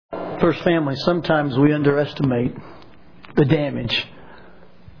First Family, sometimes we underestimate the damage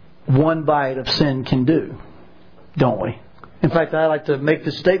one bite of sin can do, don't we? In fact, I'd like to make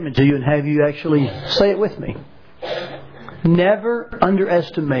this statement to you and have you actually say it with me. Never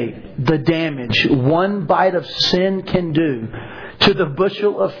underestimate the damage one bite of sin can do to the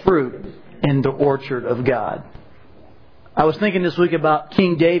bushel of fruit in the orchard of God. I was thinking this week about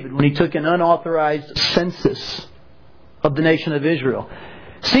King David when he took an unauthorized census of the nation of Israel.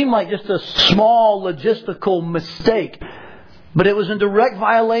 Seemed like just a small logistical mistake, but it was in direct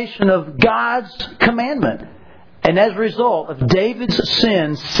violation of God's commandment. And as a result of David's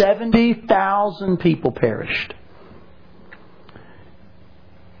sin, 70,000 people perished.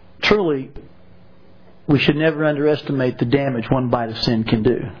 Truly, we should never underestimate the damage one bite of sin can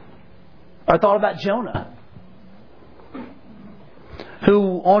do. I thought about Jonah,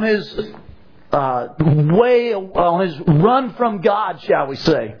 who on his on his run from God, shall we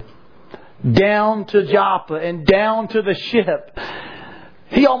say, down to Joppa and down to the ship,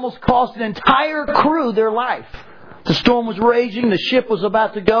 he almost cost an entire crew their life. The storm was raging, the ship was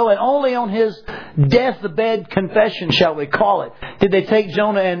about to go, and only on his deathbed confession, shall we call it, did they take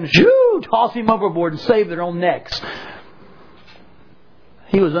Jonah and toss him overboard and save their own necks.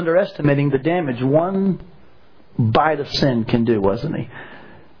 He was underestimating the damage one bite of sin can do, wasn't he?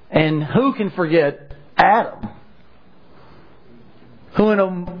 And who can forget Adam, who in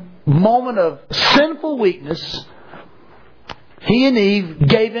a moment of sinful weakness, he and Eve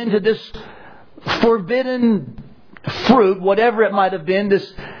gave in to this forbidden fruit, whatever it might have been,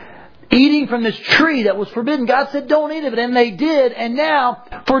 this eating from this tree that was forbidden. God said, don't eat of it. And they did. And now,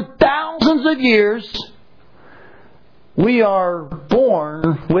 for thousands of years, we are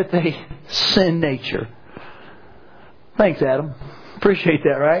born with a sin nature. Thanks, Adam. Appreciate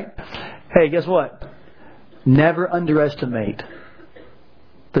that, right? Hey, guess what? Never underestimate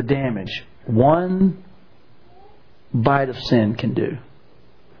the damage one bite of sin can do.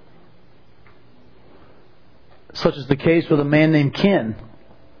 Such is the case with a man named Ken.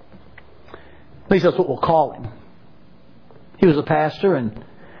 At least that's what we'll call him. He was a pastor, and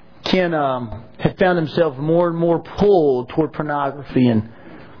Ken had found himself more and more pulled toward pornography, and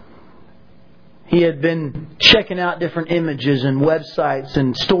he had been checking out different images and websites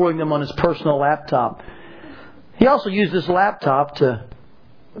and storing them on his personal laptop. He also used this laptop to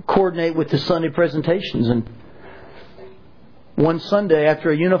coordinate with his Sunday presentations. And one Sunday,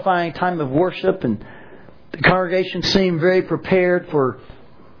 after a unifying time of worship, and the congregation seemed very prepared for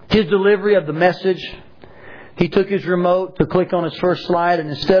his delivery of the message, he took his remote to click on his first slide, and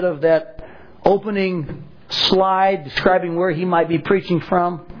instead of that opening slide describing where he might be preaching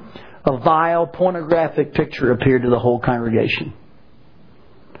from, a vile, pornographic picture appeared to the whole congregation.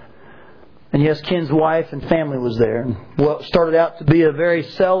 And yes, Ken's wife and family was there. What started out to be a very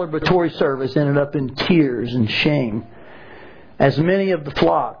celebratory service ended up in tears and shame, as many of the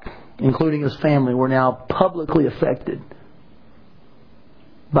flock, including his family, were now publicly affected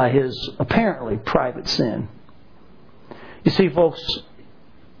by his apparently private sin. You see, folks,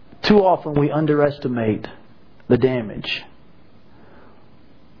 too often we underestimate the damage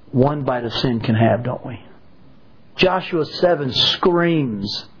one bite of sin can have, don't we? Joshua 7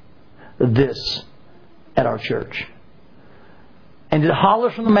 screams this at our church. And it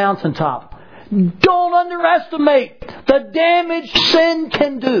hollers from the mountaintop, don't underestimate the damage sin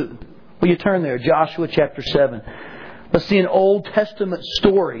can do. Will you turn there? Joshua chapter 7. Let's see an Old Testament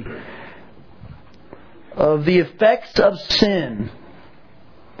story of the effects of sin.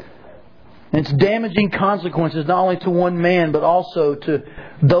 And its damaging consequences not only to one man but also to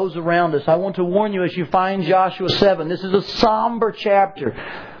those around us. I want to warn you as you find Joshua 7. This is a somber chapter.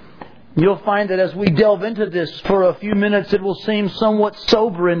 You'll find that as we delve into this for a few minutes, it will seem somewhat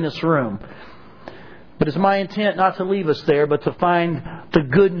sober in this room. But it's my intent not to leave us there, but to find the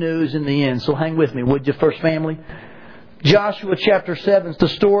good news in the end. So hang with me, would you, First Family? Joshua chapter 7 is the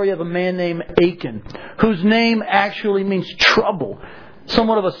story of a man named Achan, whose name actually means trouble.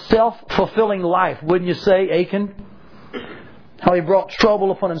 Somewhat of a self-fulfilling life, wouldn't you say, Achan? How he brought trouble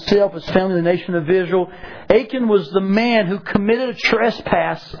upon himself, his family, the nation of Israel. Achan was the man who committed a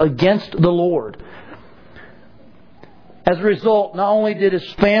trespass against the Lord. As a result, not only did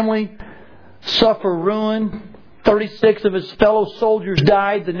his family suffer ruin, 36 of his fellow soldiers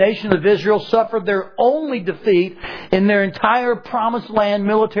died. The nation of Israel suffered their only defeat in their entire Promised Land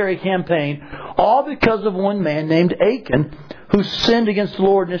military campaign, all because of one man named Achan, who sinned against the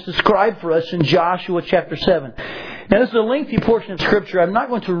Lord, and it's described for us in Joshua chapter 7. Now, this is a lengthy portion of Scripture. I'm not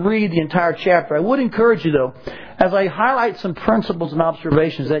going to read the entire chapter. I would encourage you, though, as I highlight some principles and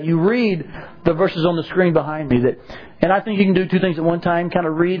observations, that you read the verses on the screen behind me. And I think you can do two things at one time, kind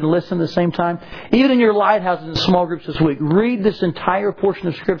of read and listen at the same time. Even in your lighthouses and small groups this week, read this entire portion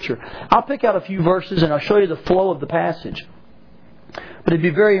of Scripture. I'll pick out a few verses and I'll show you the flow of the passage. But it'd be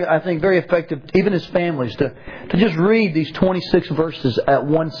very effective, even as families, to just read these 26 verses at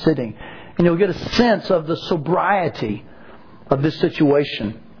one sitting. And you'll get a sense of the sobriety of this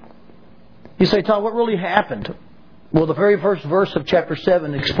situation. You say, Todd, what really happened? Well, the very first verse of chapter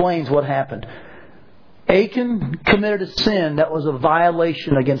 7 explains what happened. Achan committed a sin that was a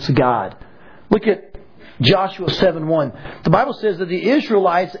violation against God. Look at Joshua 7:1. The Bible says that the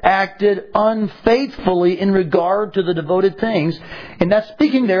Israelites acted unfaithfully in regard to the devoted things. And that's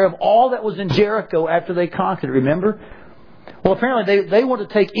speaking there of all that was in Jericho after they conquered it, remember? Well, apparently they want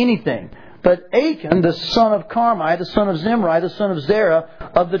to take anything. But Achan, the son of Carmi, the son of Zimri, the son of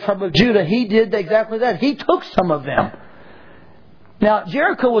Zerah, of the tribe of Judah, he did exactly that. He took some of them. Now,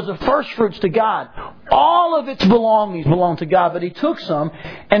 Jericho was the first fruits to God. All of its belongings belonged to God, but He took some.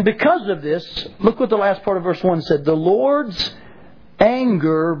 And because of this, look what the last part of verse 1 said. The Lord's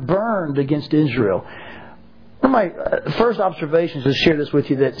anger burned against Israel. One of my first observations is to share this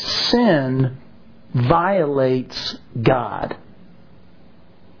with you, that sin violates God.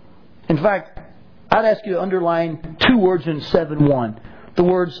 In fact, I'd ask you to underline two words in 7:1. The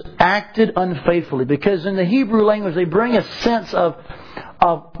words acted unfaithfully. Because in the Hebrew language, they bring a sense of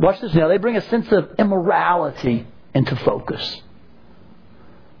watch this now, they bring a sense of immorality into focus.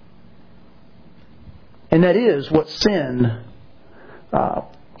 And that is what sin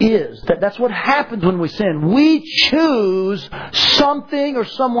is. That's what happens when we sin. We choose something or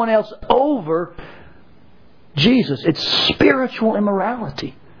someone else over Jesus. It's spiritual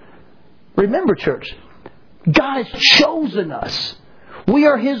immorality. Remember, church, God has chosen us. We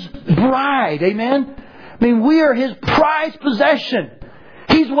are His bride. Amen? I mean, we are His prized possession.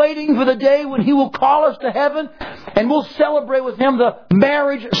 He's waiting for the day when He will call us to heaven and we'll celebrate with Him the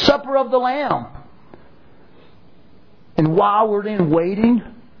marriage supper of the Lamb. And while we're in waiting,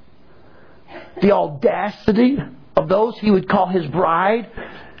 the audacity of those He would call His bride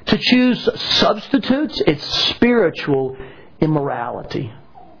to choose substitutes, it's spiritual immorality.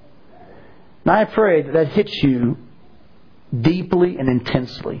 Now I pray that hits you deeply and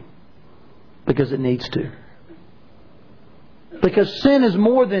intensely, because it needs to. Because sin is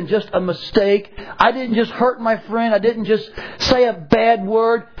more than just a mistake. I didn't just hurt my friend. I didn't just say a bad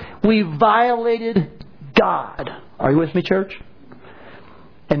word. We violated God. Are you with me, church?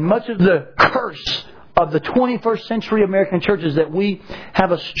 And much of the curse of the 21st century American church is that we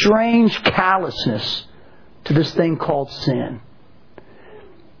have a strange callousness to this thing called sin.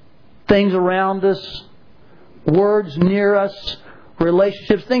 Things around us, words near us,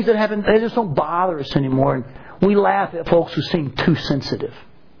 relationships, things that happen, they just don't bother us anymore. And we laugh at folks who seem too sensitive.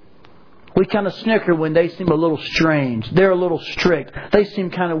 We kind of snicker when they seem a little strange. They're a little strict. They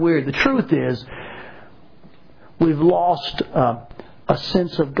seem kind of weird. The truth is, we've lost a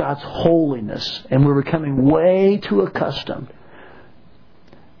sense of God's holiness, and we're becoming way too accustomed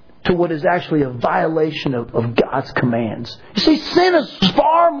to what is actually a violation of God's commands. You see, sin is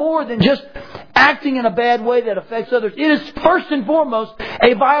far more than just acting in a bad way that affects others. It is first and foremost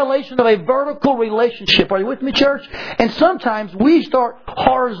a violation of a vertical relationship. Are you with me, church? And sometimes we start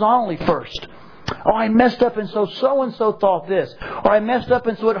horizontally first. Oh, I messed up and so-and-so thought this. Or I messed up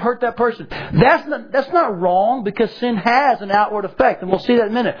and so it hurt that person. That's not wrong, because sin has an outward effect. And we'll see that in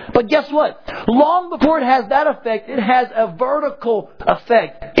a minute. But guess what? Long before it has that effect, it has a vertical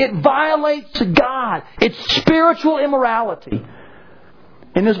effect. It violates God. It's spiritual immorality.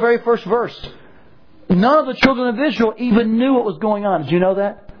 In this very first verse, none of the children of Israel even knew what was going on. Did you know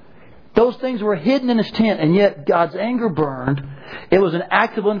that? Those things were hidden in His tent, and yet God's anger burned. It was an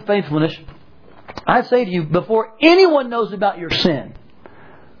act of unfaithfulness. I say to you, before anyone knows about your sin,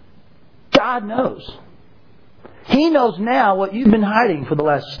 God knows. He knows now what you've been hiding for the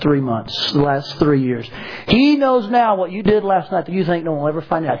last 3 months, the last 3 years. He knows now what you did last night that you think no one will ever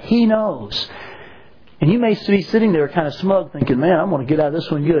find out. He knows. And you may be sitting there kind of smug thinking, man, I'm going to get out of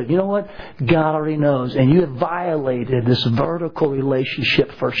this one good. You know what? God already knows. And you have violated this vertical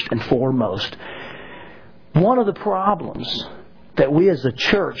relationship first and foremost. One of the problems that we as a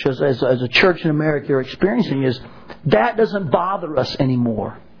church, as a church in America are experiencing is that doesn't bother us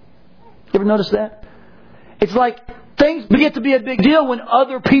anymore. You ever notice that? It's like things get to be a big deal when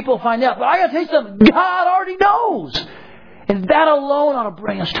other people find out. But I got to tell you something. God already knows. And that alone ought to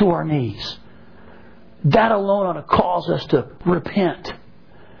bring us to our knees. That alone ought to cause us to repent.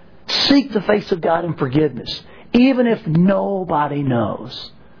 Seek the face of God in forgiveness. even if nobody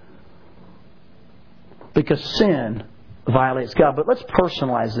knows. Because sin violates God. But let's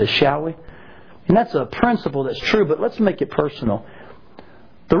personalize this, shall we? And that's a principle that's true, but let's make it personal.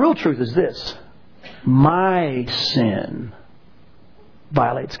 The real truth is this. My sin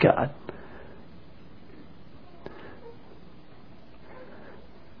violates God.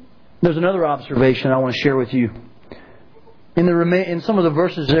 There's another observation I want to share with you. In some of the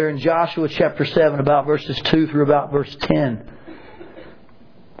verses there in Joshua chapter 7, about verses 2 through about verse 10,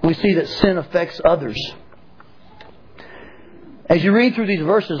 we see that sin affects others. As you read through these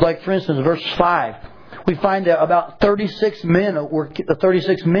verses, like for instance verse 5, we find that about 36 men were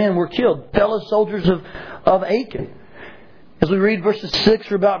killed, fellow soldiers of Achan. As we read verses 6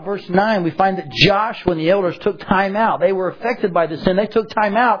 through about verse 9, we find that Joshua and the elders took time out. They were affected by this sin. They took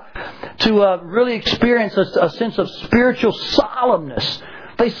time out to really experience a sense of spiritual solemnness.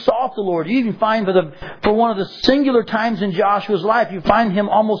 They sought the Lord. You even find for one of the singular times in Joshua's life, you find him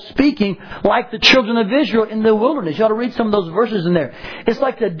almost speaking like the children of Israel in the wilderness. You ought to read some of those verses in there. It's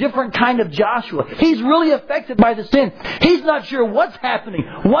like a different kind of Joshua. He's really affected by the sin. He's not sure what's happening,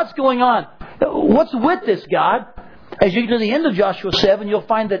 what's going on, what's with this, God. As you get to the end of Joshua 7, you'll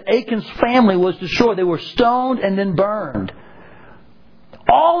find that Achan's family was destroyed. They were stoned and then burned.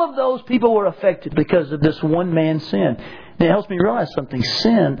 All of those people were affected because of this one man's sin. And it helps me realize something.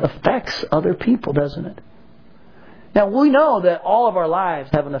 Sin affects other people, doesn't it? Now, we know that all of our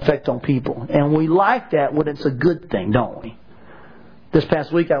lives have an effect on people. And we like that when it's a good thing, don't we? This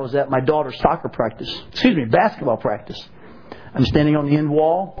past week I was at my daughter's basketball practice. I'm standing on the end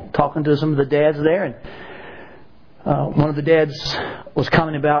wall talking to some of the dads there, and one of the dads was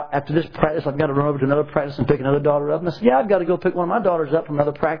commenting about, after this practice, I've got to run over to another practice and pick another daughter up. And I said, yeah, I've got to go pick one of my daughters up from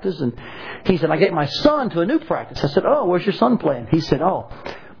another practice. And he said, I get my son to a new practice. I said, oh, where's your son playing? He said, oh,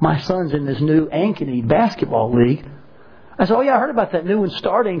 my son's in this new Ankeny basketball league. I said, oh, yeah, I heard about that new one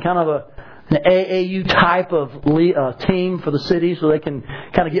starting, kind of an AAU type of team for the city so they can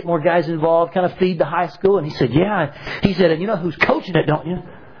kind of get more guys involved, kind of feed the high school. And he said, yeah. He said, and you know who's coaching it, don't you?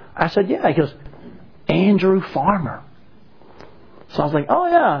 I said, yeah. He goes, Andrew Farmer. So I was like, oh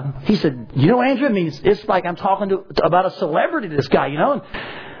yeah. He said, you know Andrew? I mean, it's like I'm talking about a celebrity, this guy, you know?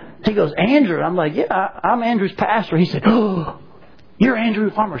 And he goes, Andrew. I'm like, yeah, I'm Andrew's pastor. He said, oh, you're Andrew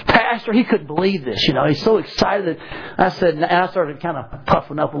Farmer's pastor? He couldn't believe this, you know. He's so excited. I said, and I started kind of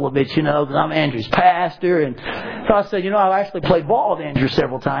puffing up a little bit, you know, because I'm Andrew's pastor. And so I said, you know, I've actually played ball with Andrew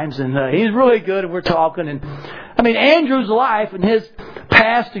several times, and he's really good, and we're talking. And I mean, Andrew's life and his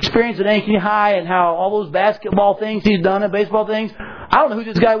past experience at Ankeny High and how all those basketball things he's done and baseball things, I don't know who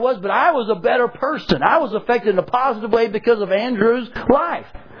this guy was, but I was a better person. I was affected in a positive way because of Andrew's life.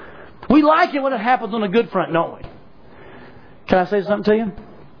 We like it when it happens on a good front, don't we? Can I say something to you?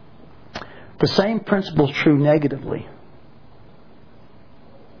 The same principle is true negatively.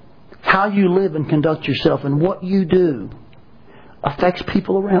 How you live and conduct yourself and what you do affects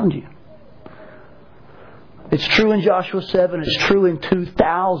people around you. It's true in Joshua 7. It's true in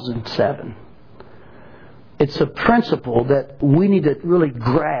 2007. It's a principle that we need to really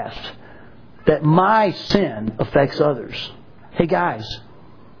grasp, that my sin affects others. Hey guys,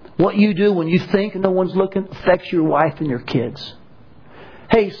 what you do when you think no one's looking affects your wife and your kids.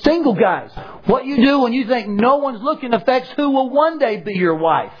 Hey, single guys, what you do when you think no one's looking affects who will one day be your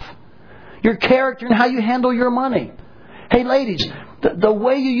wife. Your character and how you handle your money. Hey, ladies, the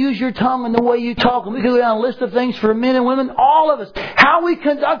way you use your tongue and the way you talk, and we can go down a list of things for men and women, all of us, how we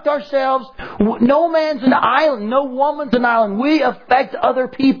conduct ourselves. No man's an island, no woman's an island. We affect other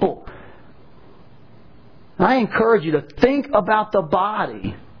people. I encourage you to think about the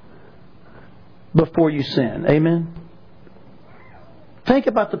body before you sin. Amen? Think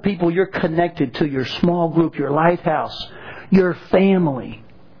about the people you're connected to, your small group, your lighthouse, your family.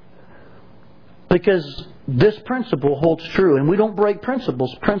 Because this principle holds true. And we don't break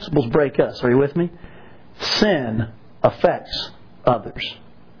principles. Principles break us. Are you with me? Sin affects others.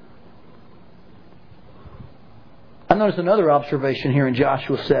 I noticed another observation here in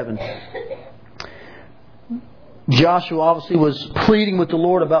Joshua 7. Joshua obviously was pleading with the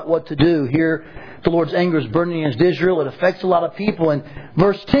Lord about what to do. Here, the Lord's anger is burning against Israel. It affects a lot of people. In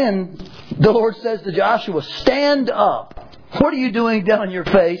verse 10, the Lord says to Joshua, stand up. What are you doing down on your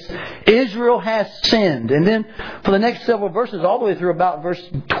face? Israel has sinned. And then for the next several verses, all the way through about verse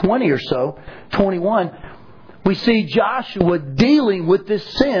 20 or so, 21, we see Joshua dealing with this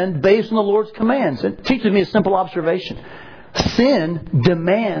sin based on the Lord's commands. It teaches me a simple observation. Sin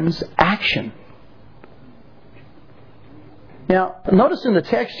demands action. Now, notice in the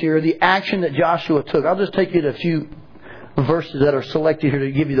text here the action that Joshua took. I'll just take you to a few verses that are selected here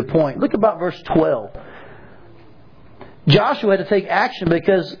to give you the point. Look about verse 12. Joshua had to take action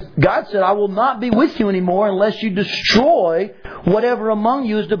because God said, I will not be with you anymore unless you destroy whatever among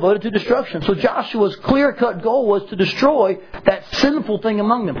you is devoted to destruction. So Joshua's clear-cut goal was to destroy that sinful thing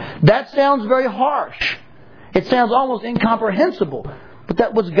among them. That sounds very harsh. It sounds almost incomprehensible. But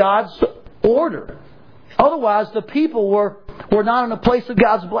that was God's order. Otherwise, the people were not in a place of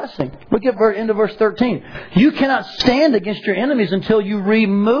God's blessing. Look at the end of verse 13. You cannot stand against your enemies until you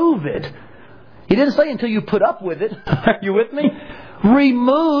remove it. He didn't say until you put up with it. Are you with me?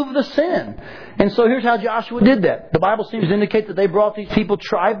 Remove the sin. And so here's how Joshua did that. The Bible seems to indicate that they brought these people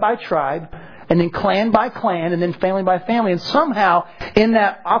tribe by tribe, and then clan by clan, and then family by family. And somehow, in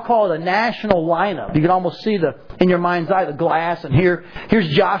that, I'll call it a national lineup. You can almost see in your mind's eye, the glass, and here's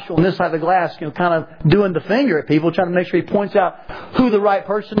Joshua on this side of the glass, kind of doing the finger at people, trying to make sure he points out who the right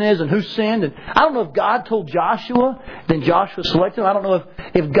person is and who sinned. And I don't know if God told Joshua, then Joshua selected him. I don't know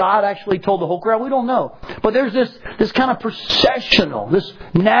if God actually told the whole crowd. We don't know. But there's this kind of processional, this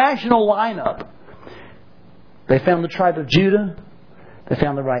national lineup. They found the tribe of Judah. They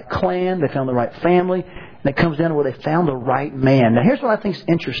found the right clan. They found the right family. And it comes down to where they found the right man. Now here's what I think is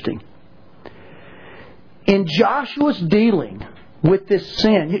interesting. In Joshua's dealing with this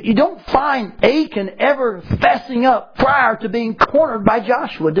sin, you don't find Achan ever fessing up prior to being cornered by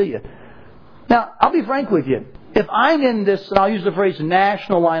Joshua, do you? Now, I'll be frank with you. If I'm in this, and I'll use the phrase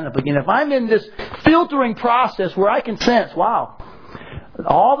national lineup again, if I'm in this filtering process where I can sense, wow,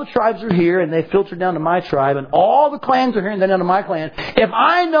 all the tribes are here and they filter down to my tribe, and all the clans are here and they're down to my clan. If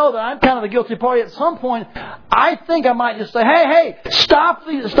I know that I'm kind of the guilty party at some point, I think I might just say, hey, stop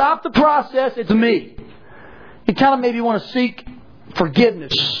the process. It's me. You kind of maybe want to seek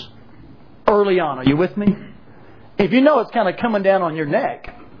forgiveness early on. Are you with me? If you know it's kind of coming down on your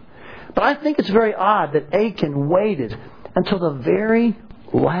neck. But I think it's very odd that Achan waited until the very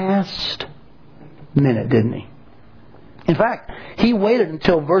last minute, didn't he? In fact, he waited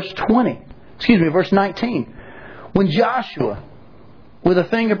until verse 19. When Joshua, with a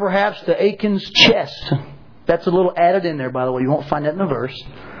finger perhaps to Achan's chest, that's a little added in there, by the way, you won't find that in the verse.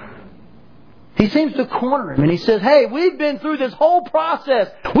 He seems to corner him and he says, hey, we've been through this whole process.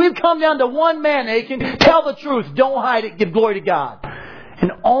 We've come down to one man, Achan. Tell the truth. Don't hide it. Give glory to God.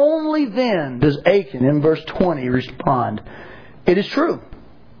 And only then does Achan, in verse 20, respond, it is true.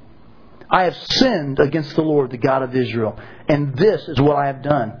 I have sinned against the Lord, the God of Israel, and this is what I have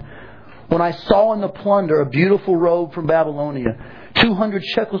done. When I saw in the plunder a beautiful robe from Babylonia, 200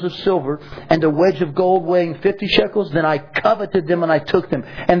 shekels of silver, and a wedge of gold weighing 50 shekels, then I coveted them and I took them.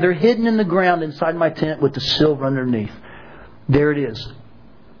 And they're hidden in the ground inside my tent with the silver underneath. There it is.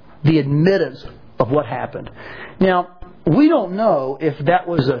 The admittance of what happened. Now, we don't know if that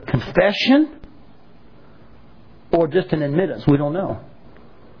was a confession or just an admittance. We don't know.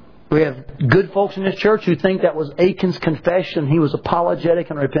 We have good folks in this church who think that was Achan's confession. He was apologetic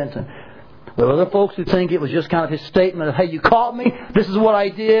and repentant. We have other folks who think it was just kind of his statement of, hey, you caught me. This is what I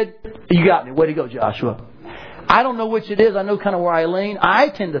did. You got me. Way to go, Joshua. I don't know which it is. I know kind of where I lean. I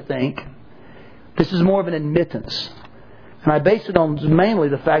tend to think this is more of an admittance. And I base it on mainly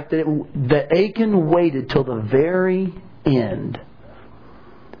the fact that Achan waited till the very end.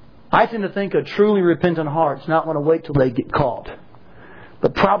 I tend to think a truly repentant heart's not going to wait till they get caught.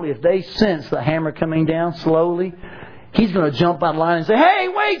 But probably if they sense the hammer coming down slowly, he's going to jump out of line and say, hey,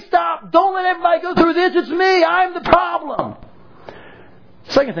 wait, stop. Don't let everybody go through this. It's me. I'm the problem.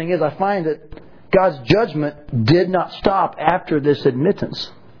 Second thing is, I find that God's judgment did not stop after this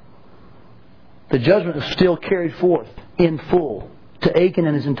admittance. The judgment is still carried forth in full to Achan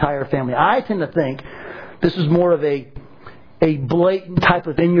and his entire family. I tend to think this is more of a blatant type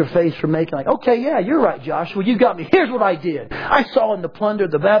of in-your-face for making, like, okay, yeah, you're right, Joshua, you got me. Here's what I did. I saw in the plunder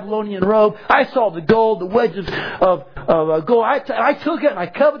the Babylonian robe. I saw the gold, the wedges of gold. I took it and I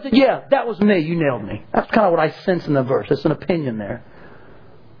coveted it. Yeah, that was me. You nailed me. That's kind of what I sense in the verse. That's an opinion there.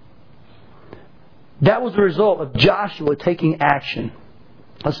 That was the result of Joshua taking action.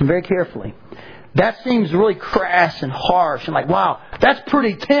 Listen very carefully. That seems really crass and harsh and like, wow, that's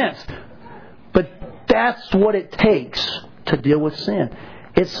pretty tense. But that's what it takes to deal with sin.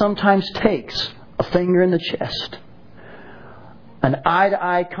 It sometimes takes a finger in the chest, an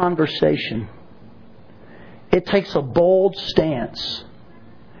eye-to-eye conversation. It takes a bold stance.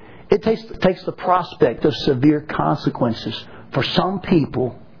 It takes the prospect of severe consequences for some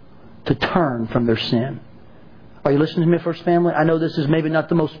people to turn from their sin. Are you listening to me, First Family? I know this is maybe not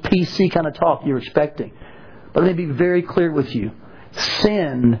the most PC kind of talk you're expecting, but let me be very clear with you.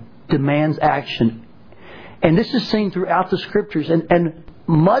 Sin demands action. And this is seen throughout the Scriptures. And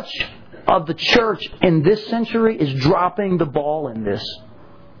much of the church in this century is dropping the ball in this.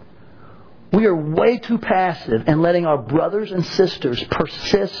 We are way too passive in letting our brothers and sisters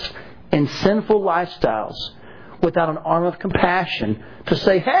persist in sinful lifestyles without an arm of compassion to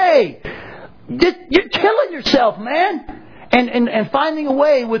say, hey, you're killing yourself, man. And finding a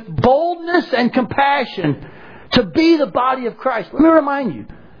way with boldness and compassion to be the body of Christ. Let me remind you,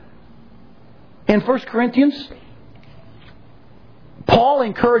 in 1 Corinthians, Paul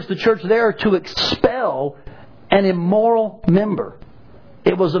encouraged the church there to expel an immoral member.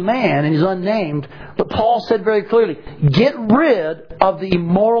 It was a man, and he's unnamed, but Paul said very clearly, get rid of the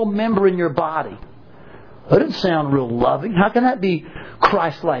immoral member in your body. That doesn't sound real loving. How can that be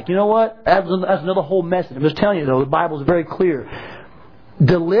Christ-like? You know what? That's another whole message. I'm just telling you, though, the Bible is very clear.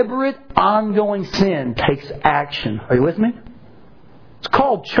 Deliberate, ongoing sin takes action. Are you with me? It's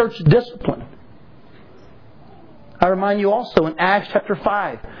called church discipline. I remind you also in Acts chapter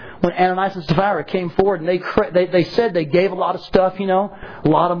 5, when Ananias and Sapphira came forward and they said they gave a lot of stuff, a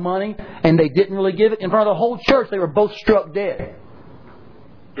lot of money, and they didn't really give it. In front of the whole church, they were both struck dead.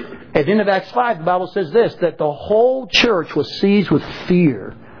 At the end of Acts 5, the Bible says this, that the whole church was seized with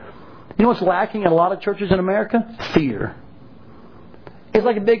fear. You know what's lacking in a lot of churches in America? Fear. It's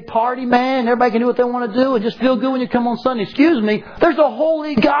like a big party, man. Everybody can do what they want to do and just feel good when you come on Sunday. Excuse me. There's a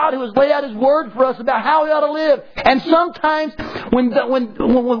holy God who has laid out His Word for us about how we ought to live. And sometimes when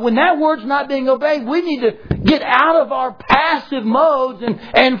that Word's not being obeyed, we need to get out of our passive modes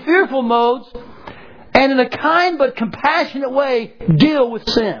and fearful modes and in a kind but compassionate way deal with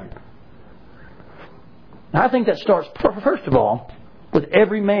sin. Now, I think that starts, first of all, with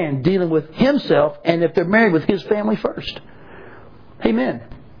every man dealing with himself and if they're married with his family first. Amen.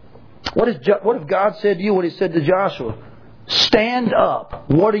 What if God said to you what He said to Joshua? Stand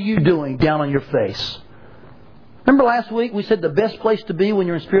up. What are you doing down on your face? Remember last week we said the best place to be when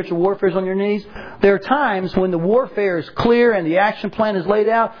you're in spiritual warfare is on your knees? There are times when the warfare is clear and the action plan is laid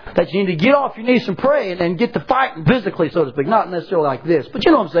out that you need to get off your knees and pray and get to fighting physically, so to speak. Not necessarily like this, but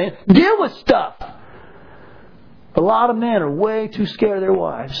you know what I'm saying. Deal with stuff. A lot of men are way too scared of their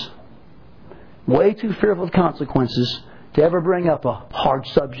wives. Way too fearful of consequences to ever bring up a hard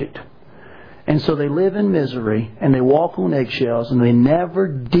subject. And so they live in misery and they walk on eggshells and they never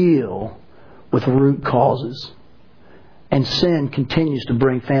deal with root causes. And sin continues to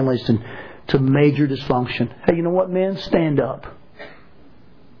bring families to major dysfunction. Hey, you know what, men? Stand up.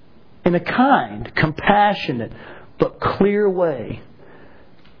 In a kind, compassionate, but clear way,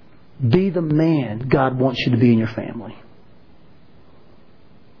 be the man God wants you to be in your family.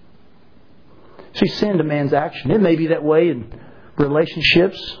 See, sin demands action. It may be that way in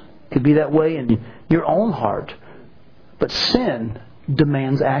relationships. It could be that way in your own heart. But sin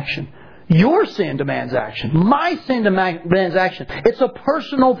demands action. Your sin demands action. My sin demands action. It's a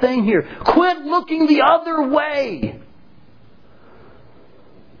personal thing here. Quit looking the other way.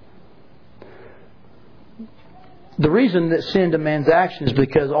 The reason that sin demands action is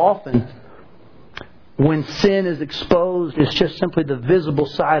because often when sin is exposed, it's just simply the visible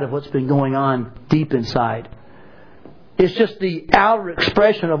side of what's been going on deep inside. It's just the outer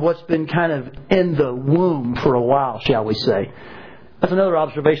expression of what's been kind of in the womb for a while, shall we say. That's another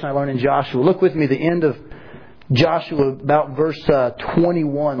observation I learned in Joshua. Look with me, the end of Joshua, about verse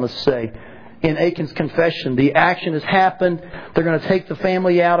 21, let's say. In Achan's confession, the action has happened. They're going to take the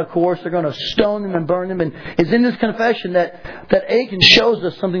family out, of course. They're going to stone them and burn them. And it's in this confession that Achan shows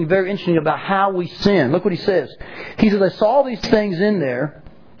us something very interesting about how we sin. Look what he says. He says, I saw these things in there,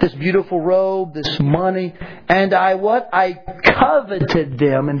 this beautiful robe, this money, and I coveted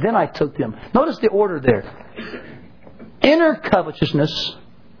them, and then I took them. Notice the order there. Inner covetousness,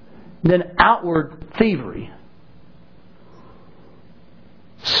 then outward thievery.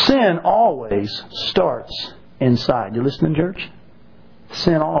 Sin always starts inside. You listening, church?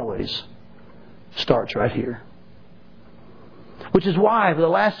 Sin always starts right here. Which is why for the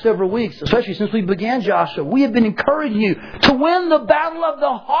last several weeks, especially since we began Joshua, we have been encouraging you to win the battle of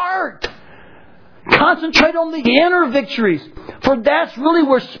the heart. Concentrate on the inner victories. For that's really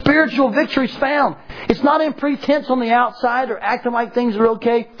where spiritual victory is found. It's not in pretense on the outside or acting like things are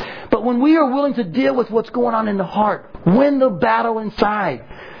okay. But when we are willing to deal with what's going on in the heart, win the battle inside.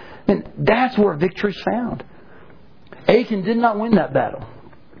 And that's where victory is found. Achan did not win that battle.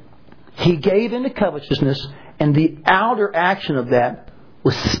 He gave into covetousness, and the outer action of that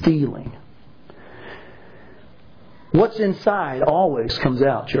was stealing. What's inside always comes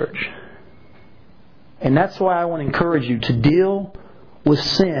out, church. And that's why I want to encourage you to deal with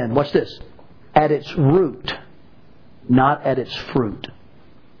sin, watch this, at its root, not at its fruit.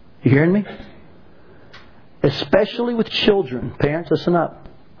 You hearing me? Especially with children. Parents, listen up.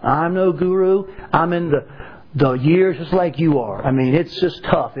 I'm no guru. I'm in the years just like you are. I mean, it's just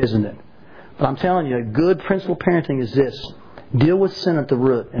tough, isn't it? But I'm telling you, a good principle parenting is this. Deal with sin at the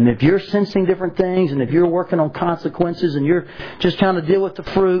root. And if you're sensing different things, and if you're working on consequences, and you're just trying to deal with the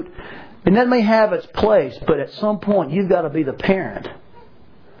fruit, and that may have its place, but at some point you've got to be the parent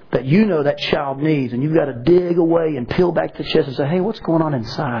that you know that child needs, and you've got to dig away and peel back the chest and say, hey, what's going on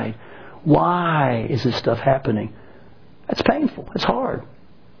inside? Why is this stuff happening? That's painful. It's hard.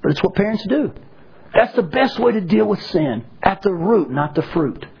 But it's what parents do. That's the best way to deal with sin. At the root, not the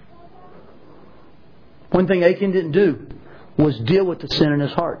fruit. One thing Achan didn't do was deal with the sin in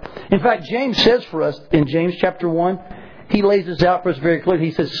his heart. In fact, James says for us in James chapter 1, he lays this out for us very clearly.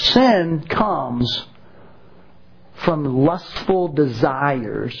 He says, sin comes from lustful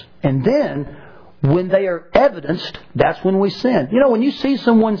desires. And then, when they are evidenced, that's when we sin. You know, when you see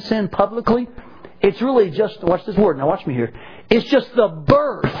someone sin publicly, it's really just, watch this word, now watch me here. It's just the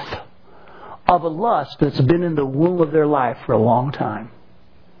birth of a lust that's been in the womb of their life for a long time.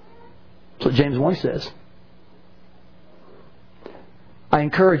 That's what James 1 says. I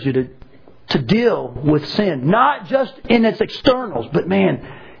encourage you to deal with sin, not just in its externals, but man,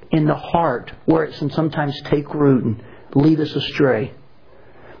 in the heart, where it can sometimes take root and lead us astray.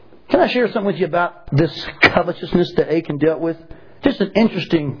 Can I share something with you about this covetousness that Achan dealt with? Just an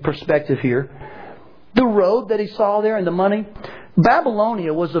interesting perspective here. The road that he saw there and the money.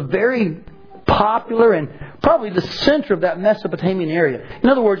 Babylonia was a very popular and probably the center of that Mesopotamian area. In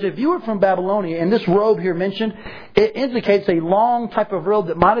other words, if you were from Babylonia, and this robe here mentioned, it indicates a long type of robe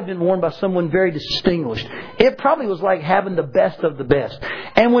that might have been worn by someone very distinguished. It probably was like having the best of the best.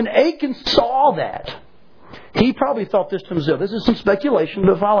 And when Achan saw that, he probably thought this to himself. This is some speculation,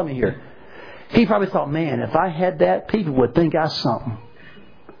 but follow me here. He probably thought, man, if I had that, people would think I was something.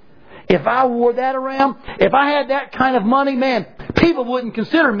 If I wore that around, if I had that kind of money, man, people wouldn't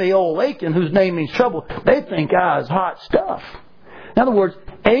consider me old Achan, whose name means trouble. They'd think I was hot stuff. In other words,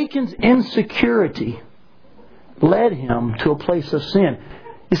 Achan's insecurity led him to a place of sin.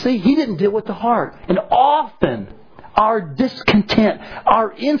 You see, he didn't deal with the heart. And often, our discontent,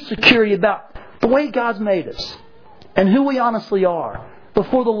 our insecurity about the way God's made us and who we honestly are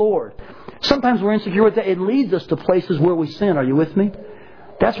before the Lord, sometimes we're insecure with that. It leads us to places where we sin. Are you with me?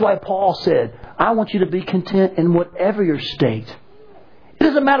 That's why Paul said, I want you to be content in whatever your state. It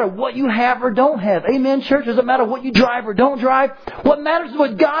doesn't matter what you have or don't have. Amen, church? It doesn't matter what you drive or don't drive. What matters is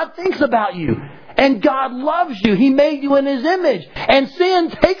what God thinks about you. And God loves you. He made you in His image. And sin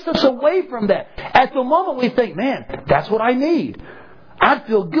takes us away from that. At the moment we think, man, that's what I need. I'd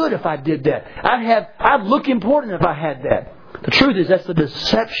feel good if I did that. I'd look important if I had that. The truth is that's a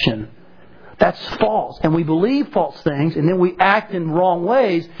deception. That's false. And we believe false things, and then we act in wrong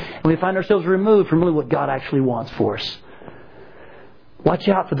ways, and we find ourselves removed from really what God actually wants for us. Watch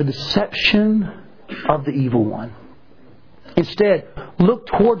out for the deception of the evil one. Instead, look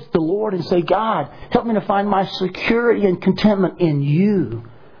towards the Lord and say, God, help me to find my security and contentment in You.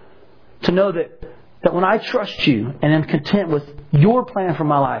 To know that when I trust You and am content with Your plan for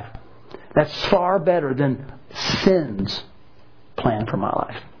my life, that's far better than sin's plan for my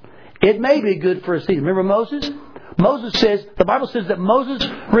life. It may be good for a season. Remember Moses? The Bible says that Moses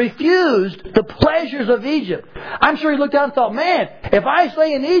refused the pleasures of Egypt. I'm sure he looked out and thought, man, if I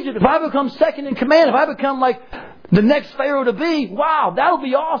stay in Egypt, if I become second in command, if I become like the next Pharaoh to be, wow, that'll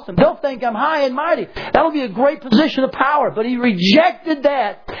be awesome. They'll think I'm high and mighty. That'll be a great position of power. But he rejected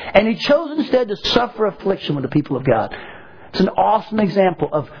that, and he chose instead to suffer affliction with the people of God. It's an awesome example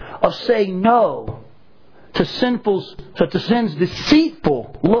of saying no to sin's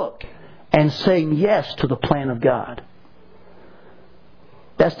deceitful look and saying yes to the plan of God.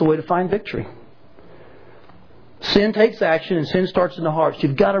 That's the way to find victory. Sin takes action and sin starts in the heart. So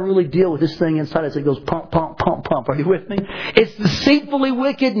you've got to really deal with this thing inside as it goes pump, pump, pump, pump. Are you with me? It's deceitfully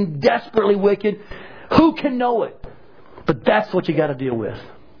wicked and desperately wicked. Who can know it? But that's what you got to deal with.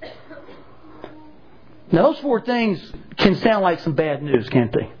 Now those four things can sound like some bad news,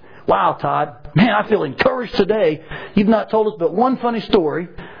 can't they? Wow, Todd. Man, I feel encouraged today. You've not told us but one funny story.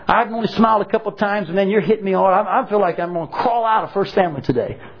 I've only smiled a couple of times, and then you're hitting me hard. I feel like I'm going to crawl out of First Family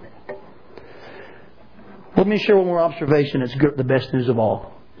today. Let me share one more observation. It's the best news of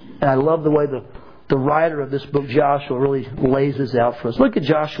all. And I love the way the writer of this book, Joshua, really lays this out for us. Look at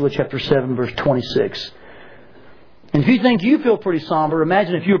Joshua chapter 7, verse 26. And if you think you feel pretty somber,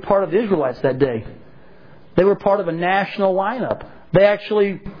 imagine if you were part of the Israelites that day. They were part of a national lineup. They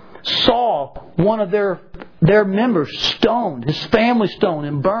actually saw one of their members stoned, his family stoned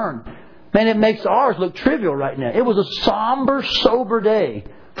and burned. Man, it makes ours look trivial right now. It was a somber, sober day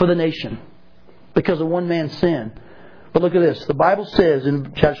for the nation because of one man's sin. But look at this. The Bible says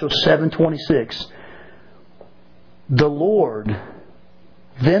in Joshua 7:26,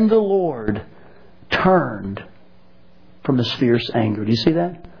 then the Lord turned from His fierce anger. Do you see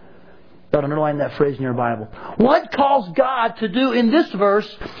that? You ought to underline that phrase in your Bible. What caused God to do in this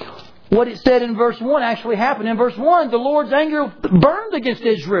verse what it said in verse 1 actually happened? In verse 1, the Lord's anger burned against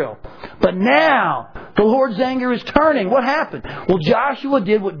Israel. But now, the Lord's anger is turning. What happened? Well, Joshua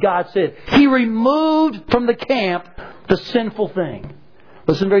did what God said. He removed from the camp the sinful thing.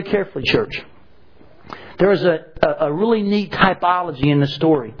 Listen very carefully, church. There is a really neat typology in this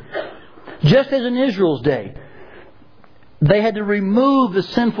story. Just as in Israel's day, they had to remove the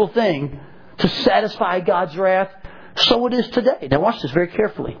sinful thing to satisfy God's wrath. So it is today. Now watch this very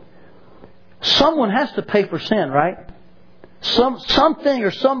carefully. Someone has to pay for sin, right? Something or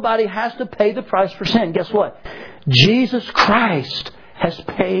somebody has to pay the price for sin. Guess what? Jesus Christ has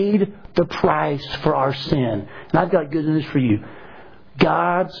paid the price for our sin. And I've got good news for you.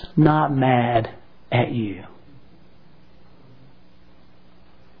 God's not mad at you.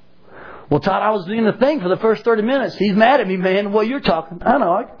 Well, Todd, I was doing the thing for the first 30 minutes. He's mad at me, man. Well, you're talking. I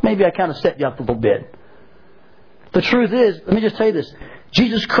know. Maybe I kind of set you up a little bit. The truth is, let me just tell you this.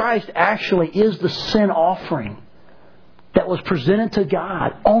 Jesus Christ actually is the sin offering that was presented to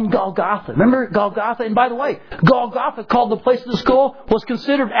God on Golgotha. Remember Golgotha? And by the way, Golgotha, called the place of the skull, was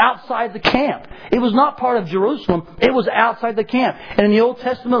considered outside the camp. It was not part of Jerusalem. It was outside the camp. And in the Old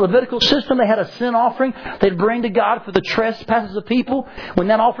Testament Levitical system, they had a sin offering they'd bring to God for the trespasses of people. When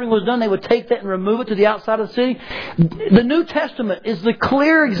that offering was done, they would take that and remove it to the outside of the city. The New Testament is the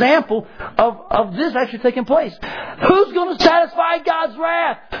clear example of this actually taking place. Who's going to satisfy God's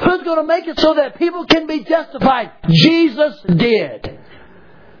wrath? Who's going to make it so that people can be justified? Jesus did.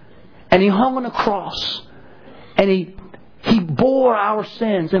 And He hung on a cross. And He bore our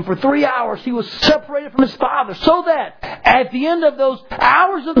sins. And for 3 hours He was separated from His Father. So that at the end of those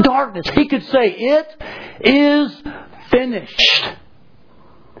hours of darkness, He could say, "It is finished."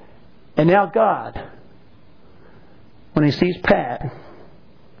 And now God, when He sees Pat,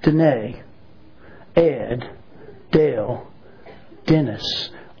 Danae, Ed, Dale, Dennis,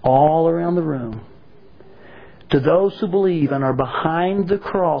 all around the room, to those who believe and are behind the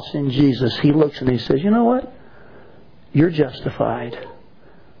cross in Jesus, He looks and He says, "You know what? You're justified.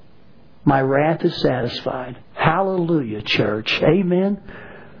 My wrath is satisfied." Hallelujah, church. Amen.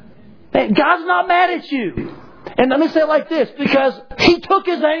 And God's not mad at you. And let me say it like this, because He took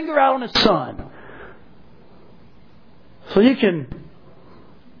His anger out on His Son. So you can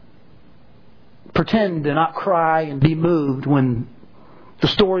pretend to not cry and be moved when the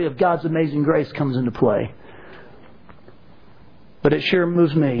story of God's amazing grace comes into play. But it sure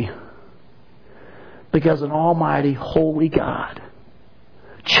moves me, because an almighty, holy God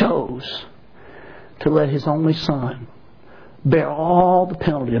chose to let His only Son bear all the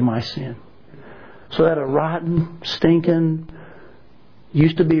penalty of my sin. So that a rotten, stinking,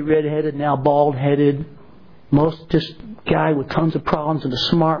 used to be red-headed, now bald-headed, most just guy with tons of problems and a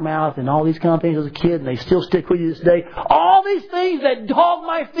smart mouth and all these kind of things as a kid, and they still stick with you this day. All these things that dog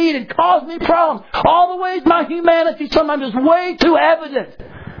my feet and cause me problems. All the ways my humanity sometimes is way too evident.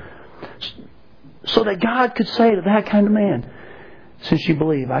 So that God could say to that kind of man, "Since you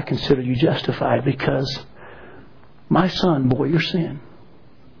believe, I consider you justified because my Son bore your sin."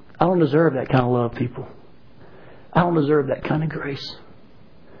 I don't deserve that kind of love, people. I don't deserve that kind of grace.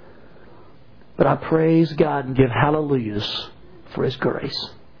 But I praise God and give hallelujahs for His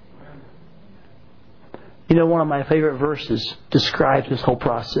grace. You know, one of my favorite verses describes this whole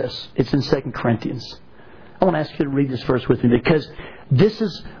process. It's in 2 Corinthians. I want to ask you to read this verse with me, because this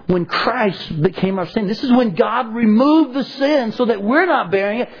is when Christ became our sin. This is when God removed the sin so that we're not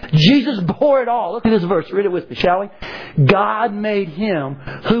bearing it. Jesus bore it all. Look at this verse. Read it with me, shall we? God made Him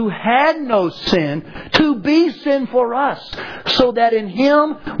who had no sin to be sin for us, so that in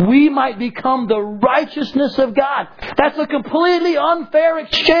Him we might become the righteousness of God. That's a completely unfair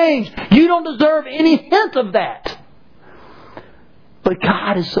exchange. You don't deserve any hint of that. But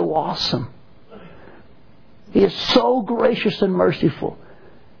God is so awesome. He is so gracious and merciful.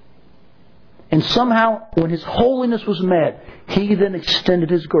 And somehow, when His holiness was met, He then extended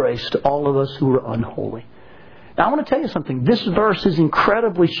His grace to all of us who were unholy. Now, I want to tell you something. This verse is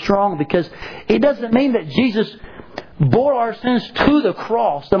incredibly strong, because it doesn't mean that Jesus bore our sins to the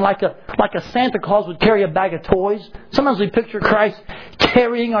cross, and like a Santa Claus would carry a bag of toys. Sometimes we picture Christ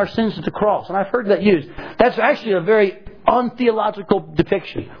carrying our sins to the cross, and I've heard that used. That's actually a very untheological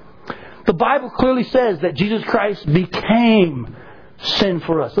depiction. The Bible clearly says that Jesus Christ became sin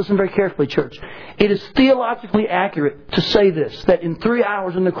for us. Listen very carefully, church. It is theologically accurate to say this, that in 3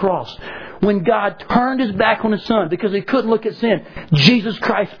 hours on the cross, when God turned His back on His Son because He couldn't look at sin, Jesus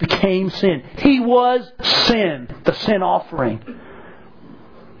Christ became sin. He was sin, the sin offering.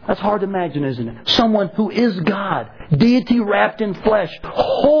 That's hard to imagine, isn't it? Someone who is God, deity wrapped in flesh,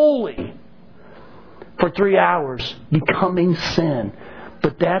 holy, for 3 hours, becoming sin.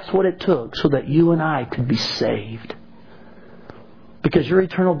 But that's what it took so that you and I could be saved. Because your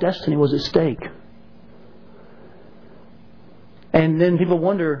eternal destiny was at stake. And then people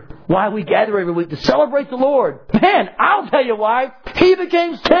wonder why we gather every week to celebrate the Lord. Man, I'll tell you why. He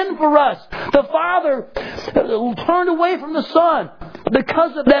became sin for us. The Father turned away from the Son.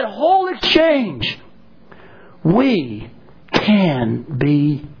 Because of that whole exchange, we can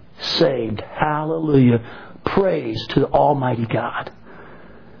be saved. Hallelujah. Praise to the Almighty God.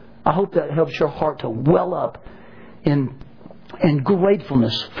 I hope that helps your heart to well up in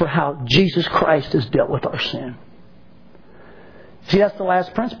gratefulness for how Jesus Christ has dealt with our sin. See, that's the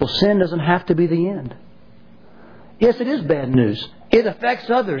last principle. Sin doesn't have to be the end. Yes, it is bad news. It affects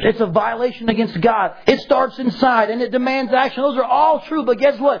others. It's a violation against God. It starts inside and it demands action. Those are all true. But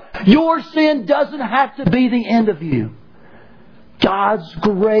guess what? Your sin doesn't have to be the end of you. God's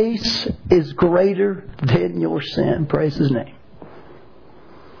grace is greater than your sin. Praise His name.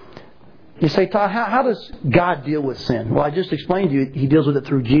 You say, Todd, how does God deal with sin? Well, I just explained to you He deals with it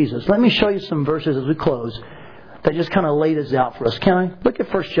through Jesus. Let me show you some verses as we close that just kind of lay this out for us. Can I? Look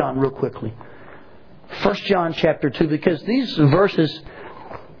at 1 John real quickly. 1 John chapter 2, because these verses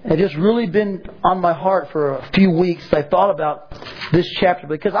have just really been on my heart for a few weeks. I thought about this chapter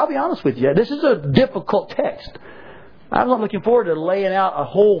because I'll be honest with you, this is a difficult text. I'm not looking forward to laying out a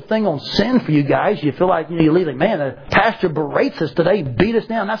whole thing on sin for you guys. You feel like you leave like, man, the pastor berates us today, beat us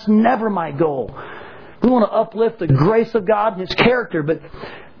down. That's never my goal. We want to uplift the grace of God and His character, but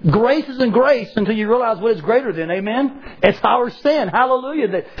grace isn't grace until you realize what is greater than. Amen? It's our sin. Hallelujah.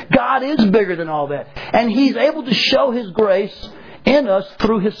 That God is bigger than all that. And He's able to show His grace in us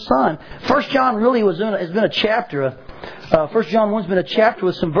through His Son. 1 John really has been a chapter. 1 John 1 has been a chapter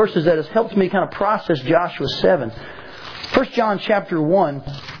with some verses that has helped me kind of process Joshua 7. 1 John chapter 1.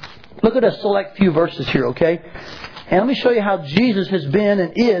 Look at a select few verses here, okay? And let me show you how Jesus has been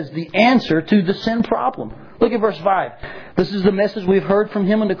and is the answer to the sin problem. Look at verse 5. This is the message we've heard from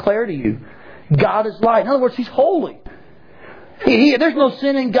Him and declare to you. God is light. In other words, He's holy. There's no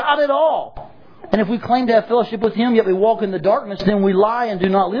sin in God at all. And if we claim to have fellowship with Him, yet we walk in the darkness, then we lie and do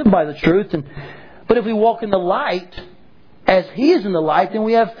not live by the truth. But if we walk in the light, as He is in the light, then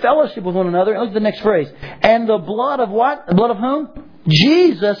we have fellowship with one another. And look at the next phrase. And the blood of what? The blood of whom?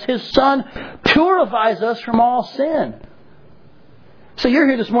 Jesus, His Son, purifies us from all sin. So you're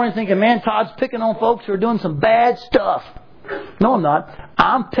here this morning thinking, man, Todd's picking on folks who are doing some bad stuff. No, I'm not.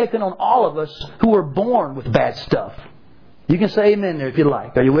 I'm picking on all of us who were born with bad stuff. You can say amen there if you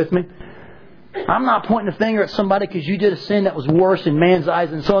like. Are you with me? I'm not pointing a finger at somebody because you did a sin that was worse in man's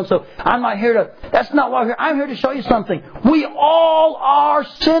eyes and so on. So I'm not here to... That's not why I'm here. I'm here to show you something. We all are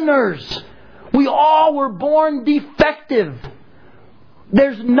sinners. We all were born defective.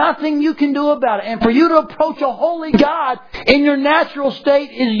 There's nothing you can do about it. And for you to approach a holy God in your natural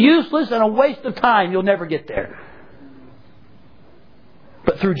state is useless and a waste of time. You'll never get there.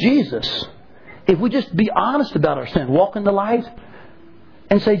 But through Jesus, if we just be honest about our sin, walk in the light,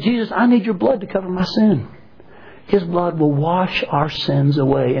 and say, Jesus, I need your blood to cover my sin. His blood will wash our sins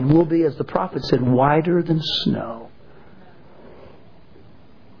away. And we'll be, as the prophet said, whiter than snow.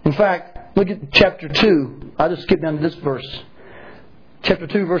 In fact, look at chapter 2. I'll just skip down to this verse. Chapter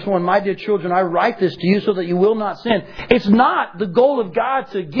 2, verse 1. My dear children, I write this to you so that you will not sin. It's not the goal of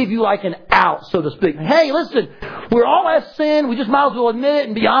God to give you like an out, so to speak. Hey, listen, we all have sin. We just might as well admit it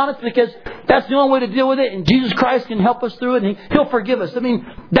and be honest because that's the only way to deal with it. And Jesus Christ can help us through it and He'll forgive us. I mean,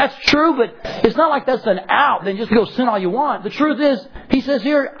 that's true, but it's not like that's an out. Then just go sin all you want. The truth is, He says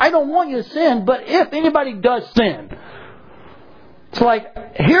here, I don't want you to sin, but if anybody does sin, it's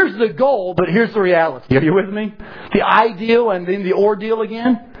like, here's the goal, but here's the reality. Are you with me? The ideal and then the ordeal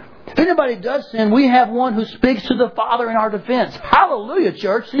again. If anybody does sin, we have one who speaks to the Father in our defense. Hallelujah,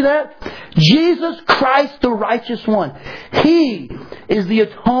 church. See that? Jesus Christ, the righteous one. He is the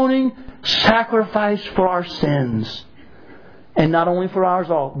atoning sacrifice for our sins. And not only for ours,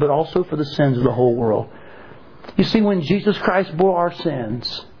 but also for the sins of the whole world. You see, when Jesus Christ bore our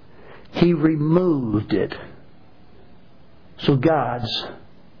sins, He removed it. So God's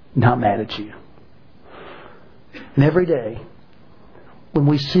not mad at you. And every day, when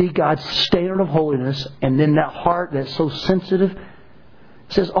we see God's standard of holiness, and then that heart that's so sensitive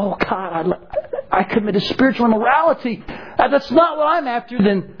says, oh God, I committed spiritual immorality. That's not what I'm after.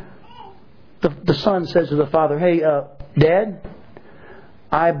 Then the Son says to the Father, hey, Dad,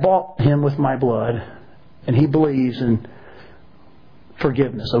 I bought him with my blood, and he believes in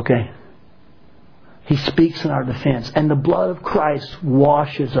forgiveness, okay? He speaks in our defense. And the blood of Christ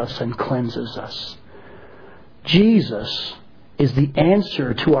washes us and cleanses us. Jesus is the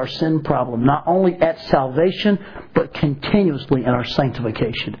answer to our sin problem, not only at salvation, but continuously in our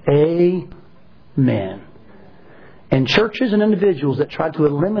sanctification. Amen. And churches and individuals that try to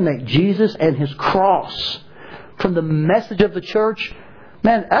eliminate Jesus and His cross from the message of the church,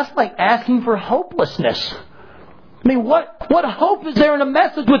 man, that's like asking for hopelessness. I mean, what hope is there in a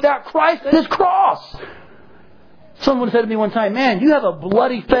message without Christ and His cross? Someone said to me one time, man, you have a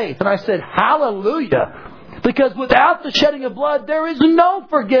bloody faith. And I said, hallelujah. Because without the shedding of blood, there is no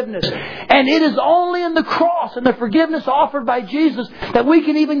forgiveness. And it is only in the cross and the forgiveness offered by Jesus that we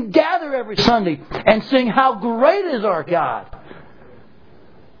can even gather every Sunday and sing, how great is our God.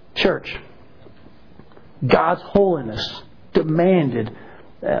 Church, God's holiness demanded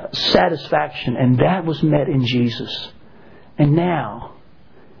satisfaction, and that was met in Jesus. And now,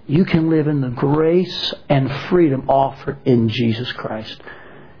 you can live in the grace and freedom offered in Jesus Christ.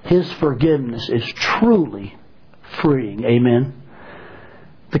 His forgiveness is truly freeing. Amen.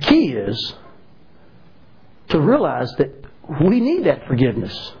 The key is to realize that we need that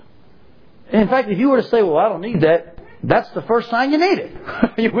forgiveness. In fact, if you were to say, well, I don't need that, that's the first sign you need it.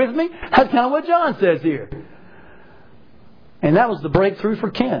 Are you with me? That's kind of what John says here. And that was the breakthrough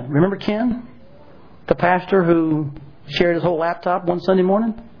for Ken. Remember Ken? The pastor who shared his whole laptop one Sunday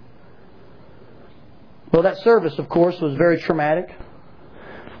morning? Well, that service, of course, was very traumatic.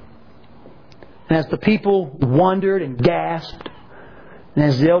 And as the people wondered and gasped, and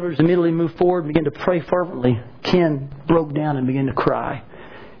as the elders immediately moved forward and began to pray fervently, Ken broke down and began to cry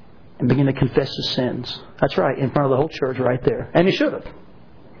and began to confess his sins. That's right, in front of the whole church right there. And he should have.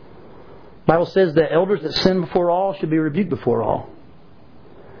 The Bible says that elders that sin before all should be rebuked before all.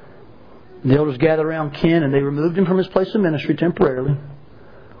 The elders gathered around Ken and they removed him from his place of ministry temporarily.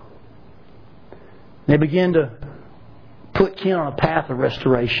 They began to put Ken on a path of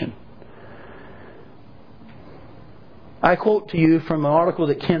restoration. I quote to you from an article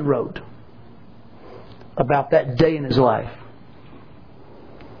that Ken wrote about that day in his life.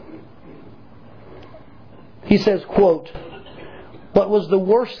 He says, quote, "What was the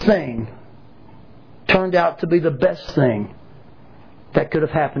worst thing turned out to be the best thing that could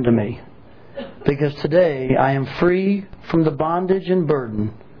have happened to me. Because today I am free from the bondage and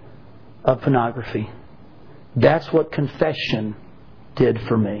burden of pornography. That's what confession did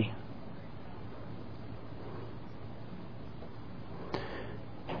for me."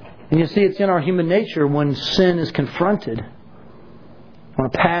 And you see, it's in our human nature when sin is confronted, when a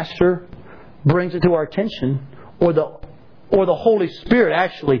pastor brings it to our attention, or the Holy Spirit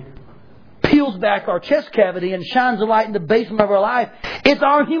actually peels back our chest cavity and shines a light in the basement of our life, it's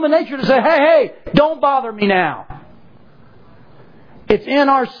our human nature to say, hey, don't bother me now. It's in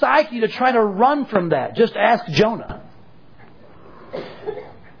our psyche to try to run from that. Just ask Jonah.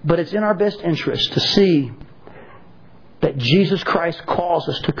 But it's in our best interest to see that Jesus Christ calls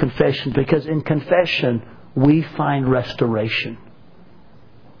us to confession, because in confession we find restoration.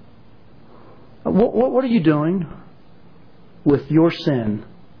 What are you doing with your sin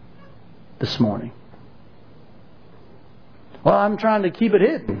this morning? Well, I'm trying to keep it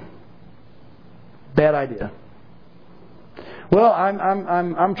hidden. Bad idea. Well,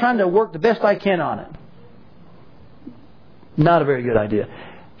 I'm trying to work the best I can on it. Not a very good idea.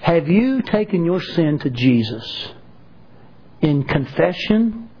 Have you taken your sin to Jesus in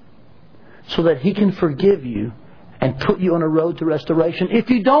confession so that He can forgive you and put you on a road to restoration? If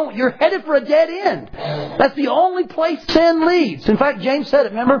you don't, you're headed for a dead end. That's the only place sin leads. In fact, James said it,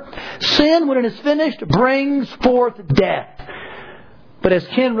 remember? Sin, when it is finished, brings forth death. But as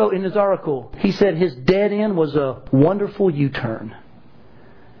Ken wrote in his article, he said his dead end was a wonderful U-turn.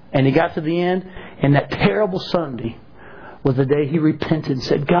 And he got to the end, and that terrible Sunday was the day he repented and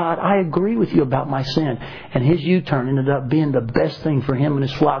said, God, I agree with you about my sin. And his U-turn ended up being the best thing for him and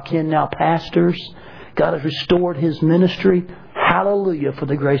his flock. Ken now pastors. God has restored his ministry. Hallelujah for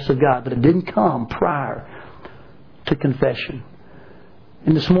the grace of God. But it didn't come prior to confession.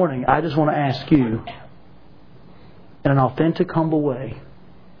 And this morning, I just want to ask you, in an authentic, humble way,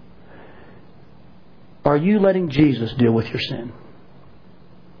 are you letting Jesus deal with your sin?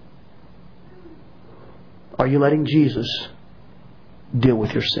 Are you letting Jesus deal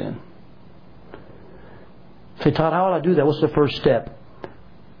with your sin? Say, Todd, how will I do that? What's the first step?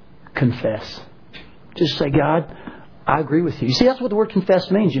 Confess. Just say, God, I agree with you. You see, that's what the word confess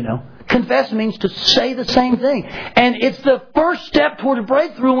means, you know. Confess means to say the same thing. And it's the first step toward a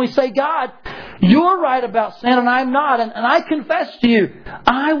breakthrough when we say, God, you're right about sin and I'm not. And I confess to you,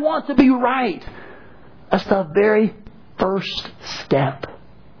 I want to be right. That's the very first step.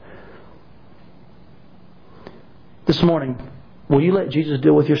 This morning, will you let Jesus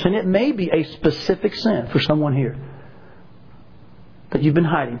deal with your sin? It may be a specific sin for someone here that you've been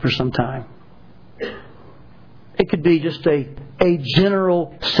hiding for some time. It could be just a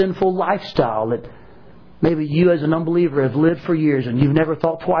general sinful lifestyle that maybe you as an unbeliever have lived for years and you've never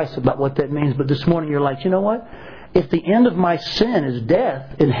thought twice about what that means. But this morning you're like, you know what? If the end of my sin is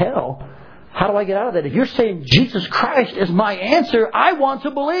death in hell, how do I get out of that? If you're saying Jesus Christ is my answer, I want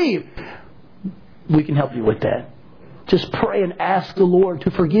to believe. We can help you with that. Just pray and ask the Lord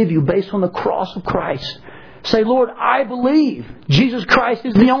to forgive you based on the cross of Christ. Say, Lord, I believe Jesus Christ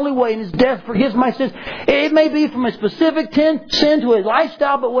is the only way and His death forgives my sins. It may be from a specific sin to a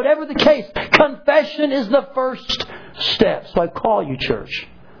lifestyle, but whatever the case, confession is the first step. So I call you, church,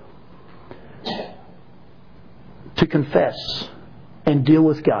 to confess and deal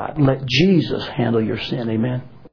with God. And let Jesus handle your sin. Amen.